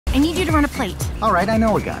I need you to run a plate. All right, I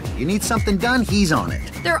know a guy. You need something done, he's on it.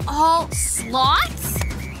 They're all sloths?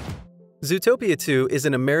 Zootopia 2 is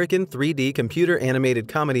an American 3D computer-animated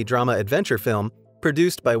comedy-drama-adventure film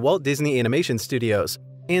produced by Walt Disney Animation Studios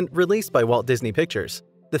and released by Walt Disney Pictures.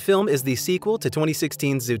 The film is the sequel to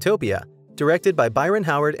 2016's Zootopia, directed by Byron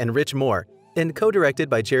Howard and Rich Moore, and co-directed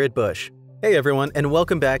by Jared Bush. Hey everyone, and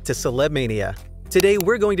welcome back to Celeb Mania. Today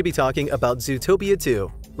we're going to be talking about Zootopia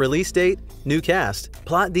 2, release date, new cast,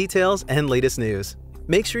 plot details, and latest news.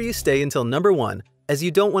 Make sure you stay until number 1, as you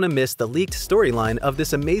don't want to miss the leaked storyline of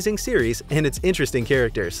this amazing series and its interesting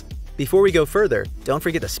characters. Before we go further, don't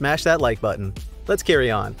forget to smash that like button. Let's carry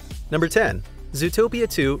on. Number 10. Zootopia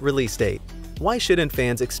 2 release date. Why shouldn't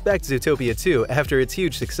fans expect Zootopia 2 after its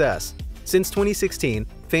huge success? Since 2016,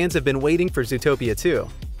 fans have been waiting for Zootopia 2.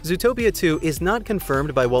 Zootopia 2 is not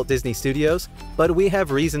confirmed by Walt Disney Studios, but we have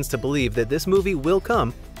reasons to believe that this movie will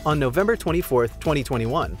come on November 24,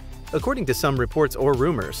 2021, according to some reports or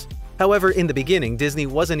rumors. However, in the beginning, Disney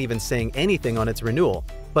wasn't even saying anything on its renewal,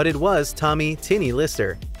 but it was Tommy "Tinny"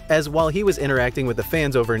 Lister, as while he was interacting with the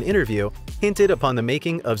fans over an interview, hinted upon the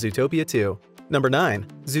making of Zootopia 2. Number 9.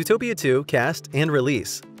 Zootopia 2 cast and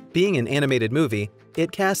release. Being an animated movie,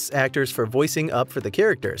 it casts actors for voicing up for the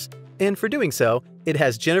characters, and for doing so, it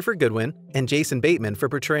has Jennifer Goodwin and Jason Bateman for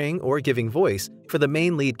portraying or giving voice for the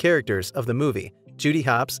main lead characters of the movie, Judy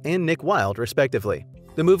Hopps and Nick Wilde, respectively.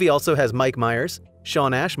 The movie also has Mike Myers,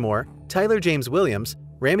 Shawn Ashmore, Tyler James Williams,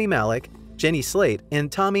 Rami Malek, Jenny Slate,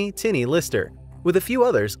 and Tommy "Tinny" Lister, with a few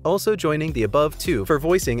others also joining the above two for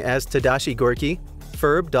voicing as Tadashi Gorky,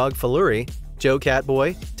 Ferb Dog Faluri, Joe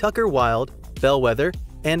Catboy, Tucker Wilde, Bellwether,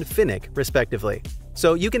 and Finnick, respectively.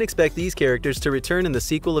 So you can expect these characters to return in the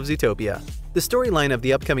sequel of Zootopia. The storyline of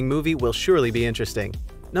the upcoming movie will surely be interesting.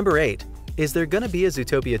 Number 8. Is there gonna be a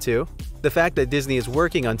Zootopia 2? The fact that Disney is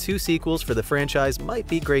working on 2 sequels for the franchise might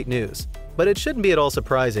be great news, but it shouldn't be at all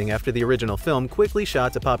surprising after the original film quickly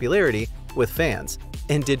shot to popularity with fans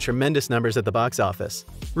and did tremendous numbers at the box office.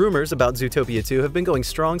 Rumors about Zootopia 2 have been going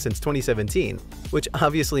strong since 2017, which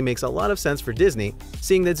obviously makes a lot of sense for Disney,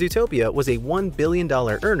 seeing that Zootopia was a $1 billion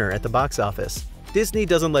earner at the box office. Disney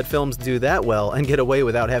doesn't let films do that well and get away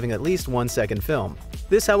without having at least one second film.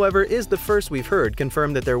 This, however, is the first we've heard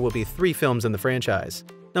confirm that there will be 3 films in the franchise.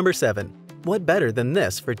 Number 7. What better than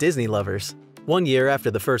this for Disney lovers? 1 year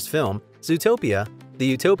after the first film, Zootopia, the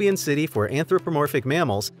utopian city for anthropomorphic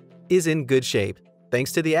mammals, is in good shape,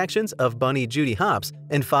 thanks to the actions of Bunny Judy Hopps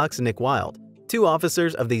and Fox Nick Wilde, 2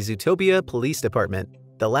 officers of the Zootopia Police Department,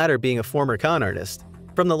 the latter being a former con artist.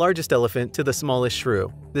 From the largest elephant to the smallest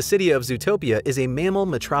shrew, the city of Zootopia is a mammal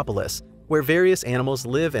metropolis where various animals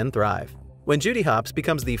live and thrive. When Judy Hopps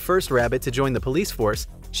becomes the first rabbit to join the police force,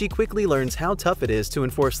 she quickly learns how tough it is to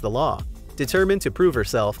enforce the law. Determined to prove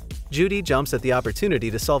herself, Judy jumps at the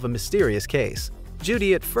opportunity to solve a mysterious case.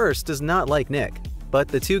 Judy at first does not like Nick, but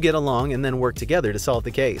the two get along and then work together to solve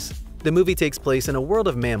the case. The movie takes place in a world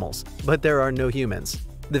of mammals, but there are no humans.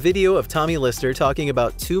 The video of Tommy Lister talking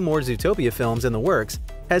about 2 more Zootopia films in the works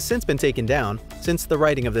has since been taken down since the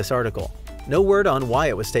writing of this article. No word on why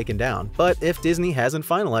it was taken down, but if Disney hasn't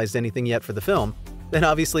finalized anything yet for the film, then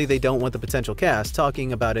obviously they don't want the potential cast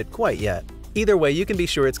talking about it quite yet. Either way, you can be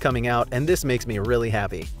sure it's coming out, and this makes me really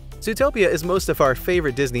happy. Zootopia is most of our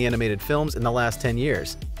favorite Disney animated films in the last 10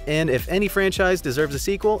 years, and if any franchise deserves a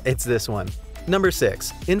sequel, it's this one. Number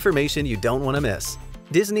 6. Information you don't want to miss.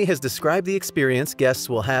 Disney has described the experience guests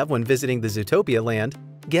will have when visiting the Zootopia land.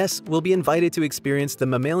 Guests will be invited to experience the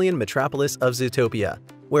mammalian metropolis of Zootopia,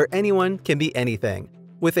 where anyone can be anything,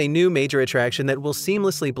 with a new major attraction that will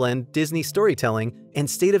seamlessly blend Disney storytelling and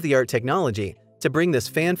state-of-the-art technology to bring this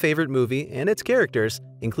fan-favorite movie and its characters,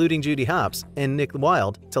 including Judy Hopps and Nick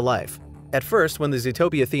Wilde, to life. At first, when the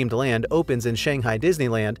Zootopia-themed land opens in Shanghai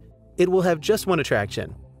Disneyland, it will have just one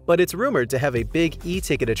attraction, but it's rumored to have a big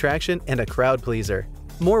e-ticket attraction and a crowd pleaser.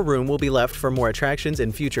 More room will be left for more attractions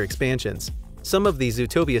in future expansions. Some of the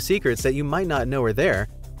Zootopia secrets that you might not know are there,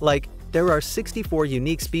 like there are 64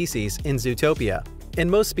 unique species in Zootopia,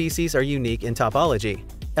 and most species are unique in topology.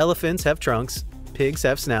 Elephants have trunks, pigs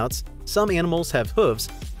have snouts, some animals have hooves,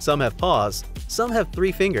 some have paws, some have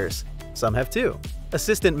 3 fingers, some have 2.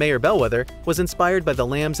 Assistant Mayor Bellwether was inspired by the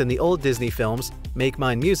lambs in the old Disney films Make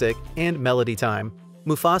Mine Music and Melody Time.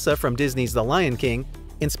 Mufasa from Disney's The Lion King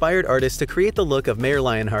inspired artists to create the look of Mayor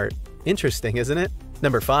Lionheart. Interesting, isn't it?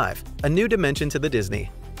 Number 5. A new dimension to the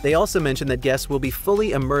Disney. They also mentioned that guests will be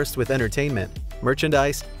fully immersed with entertainment,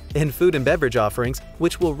 merchandise, and food and beverage offerings,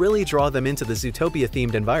 which will really draw them into the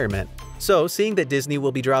Zootopia-themed environment. So, seeing that Disney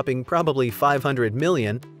will be dropping probably $500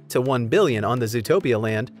 million to $1 billion on the Zootopia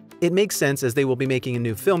land, it makes sense as they will be making a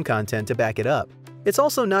new film content to back it up. It's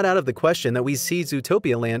also not out of the question that we see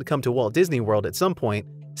Zootopia Land come to Walt Disney World at some point,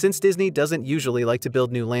 since Disney doesn't usually like to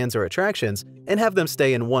build new lands or attractions and have them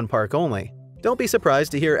stay in one park only. Don't be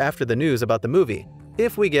surprised to hear after the news about the movie,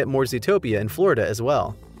 if we get more Zootopia in Florida as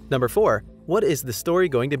well. Number 4. What is the story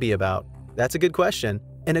going to be about? That's a good question,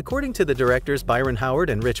 and according to the directors Byron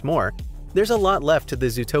Howard and Rich Moore, there's a lot left to the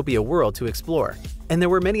Zootopia world to explore, and there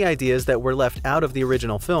were many ideas that were left out of the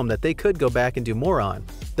original film that they could go back and do more on.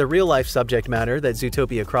 The real-life subject matter that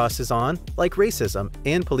Zootopia crosses on, like racism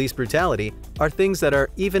and police brutality, are things that are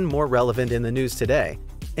even more relevant in the news today,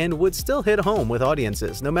 and would still hit home with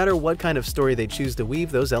audiences no matter what kind of story they choose to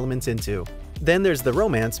weave those elements into. Then there's the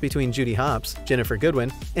romance between Judy Hopps, Ginnifer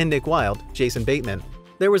Goodwin, and Nick Wilde, Jason Bateman.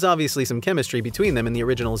 There was obviously some chemistry between them in the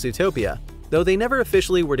original Zootopia, though they never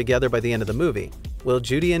officially were together by the end of the movie. Will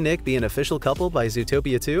Judy and Nick be an official couple by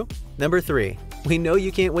Zootopia 2? Number 3. We know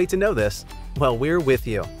you can't wait to know this. Well, we're with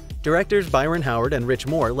you. Directors Byron Howard and Rich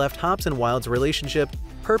Moore left Hopps and Wilde's relationship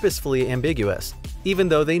purposefully ambiguous, even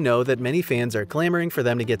though they know that many fans are clamoring for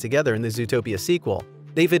them to get together in the Zootopia sequel.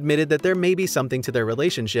 They've admitted that there may be something to their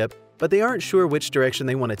relationship, but they aren't sure which direction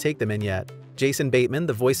they want to take them in yet. Jason Bateman,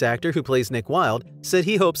 the voice actor who plays Nick Wilde, said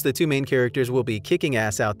he hopes the two main characters will be kicking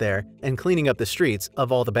ass out there and cleaning up the streets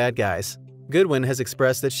of all the bad guys. Goodwin has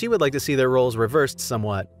expressed that she would like to see their roles reversed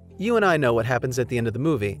somewhat. You and I know what happens at the end of the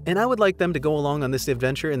movie, and I would like them to go along on this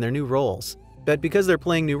adventure in their new roles. But because they're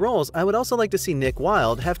playing new roles, I would also like to see Nick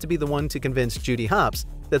Wilde have to be the one to convince Judy Hopps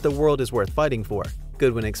that the world is worth fighting for,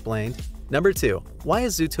 Goodwin explained. Number 2. Why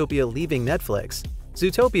is Zootopia leaving Netflix?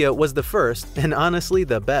 Zootopia was the first, and honestly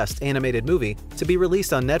the best, animated movie to be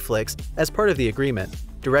released on Netflix as part of the agreement.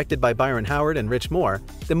 Directed by Byron Howard and Rich Moore,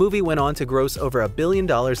 the movie went on to gross over $1 billion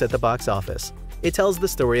at the box office. It tells the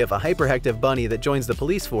story of a hyperactive bunny that joins the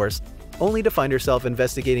police force, only to find herself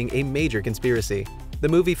investigating a major conspiracy. The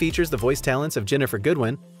movie features the voice talents of Ginnifer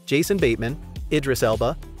Goodwin, Jason Bateman, Idris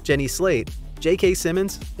Elba, Jenny Slate, J.K.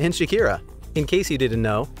 Simmons, and Shakira. In case you didn't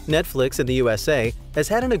know, Netflix in the USA has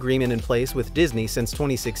had an agreement in place with Disney since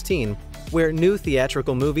 2016, where new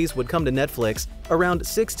theatrical movies would come to Netflix around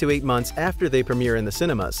 6 to 8 months after they premiere in the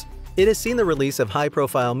cinemas. It has seen the release of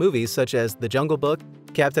high-profile movies such as The Jungle Book,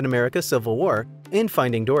 Captain America: Civil War, and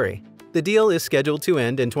Finding Dory. The deal is scheduled to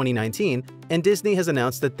end in 2019, and Disney has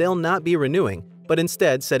announced that they'll not be renewing, but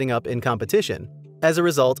instead setting up in competition. As a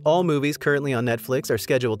result, all movies currently on Netflix are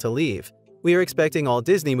scheduled to leave. We are expecting all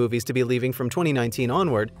Disney movies to be leaving from 2019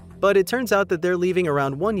 onward, but it turns out that they're leaving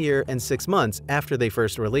around 1 year and 6 months after they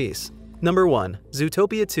first release. Number 1.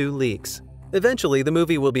 Zootopia 2 leaks. Eventually, the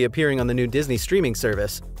movie will be appearing on the new Disney streaming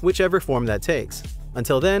service, whichever form that takes.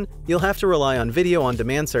 Until then, you'll have to rely on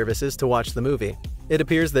video-on-demand services to watch the movie. It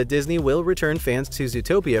appears that Disney will return fans to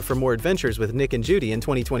Zootopia for more adventures with Nick and Judy in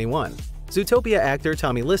 2021. Zootopia actor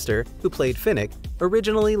Tommy Lister, who played Finnick,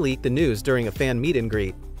 originally leaked the news during a fan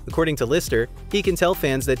meet-and-greet. According to Lister, he can tell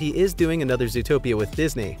fans that he is doing another Zootopia with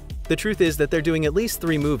Disney. The truth is that they're doing at least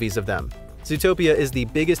 3 movies of them. Zootopia is the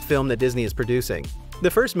biggest film that Disney is producing. The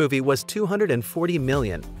first movie was $240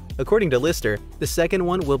 million. According to Lister, the second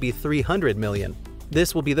one will be $300 million.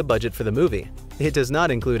 This will be the budget for the movie. It does not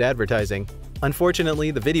include advertising. Unfortunately,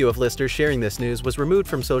 the video of Lister sharing this news was removed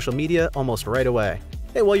from social media almost right away.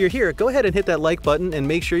 Hey, while you're here, go ahead and hit that like button and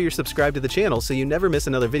make sure you're subscribed to the channel so you never miss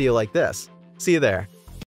another video like this. See you there.